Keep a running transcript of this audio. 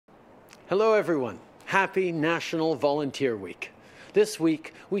Hello everyone. Happy National Volunteer Week. This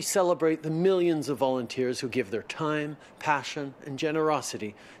week, we celebrate the millions of volunteers who give their time, passion, and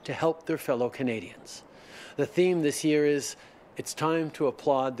generosity to help their fellow Canadians. The theme this year is, it's time to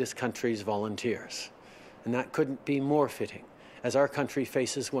applaud this country's volunteers. And that couldn't be more fitting, as our country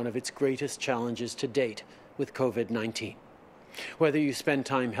faces one of its greatest challenges to date with COVID-19. Whether you spend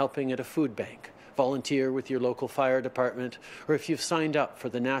time helping at a food bank, volunteer with your local fire department, or if you've signed up for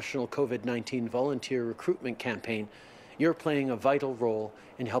the National COVID-19 Volunteer Recruitment Campaign, you're playing a vital role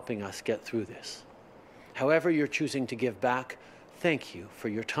in helping us get through this. However you're choosing to give back, thank you for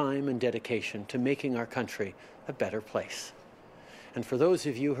your time and dedication to making our country a better place. And for those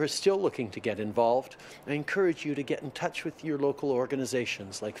of you who are still looking to get involved, I encourage you to get in touch with your local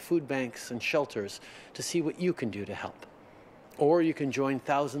organizations like food banks and shelters to see what you can do to help. Or you can join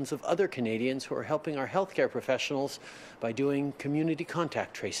thousands of other Canadians who are helping our healthcare professionals by doing community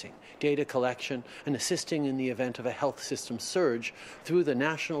contact tracing, data collection, and assisting in the event of a health system surge through the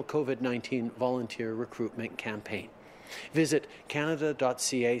National COVID-19 Volunteer Recruitment Campaign. Visit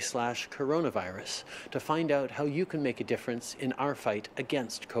canada.ca/coronavirus to find out how you can make a difference in our fight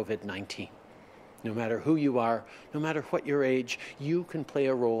against COVID-19. No matter who you are, no matter what your age, you can play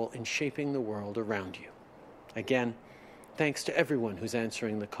a role in shaping the world around you. Again, thanks to everyone who's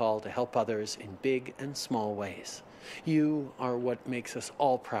answering the call to help others in big and small ways. You are what makes us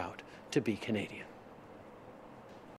all proud to be Canadian.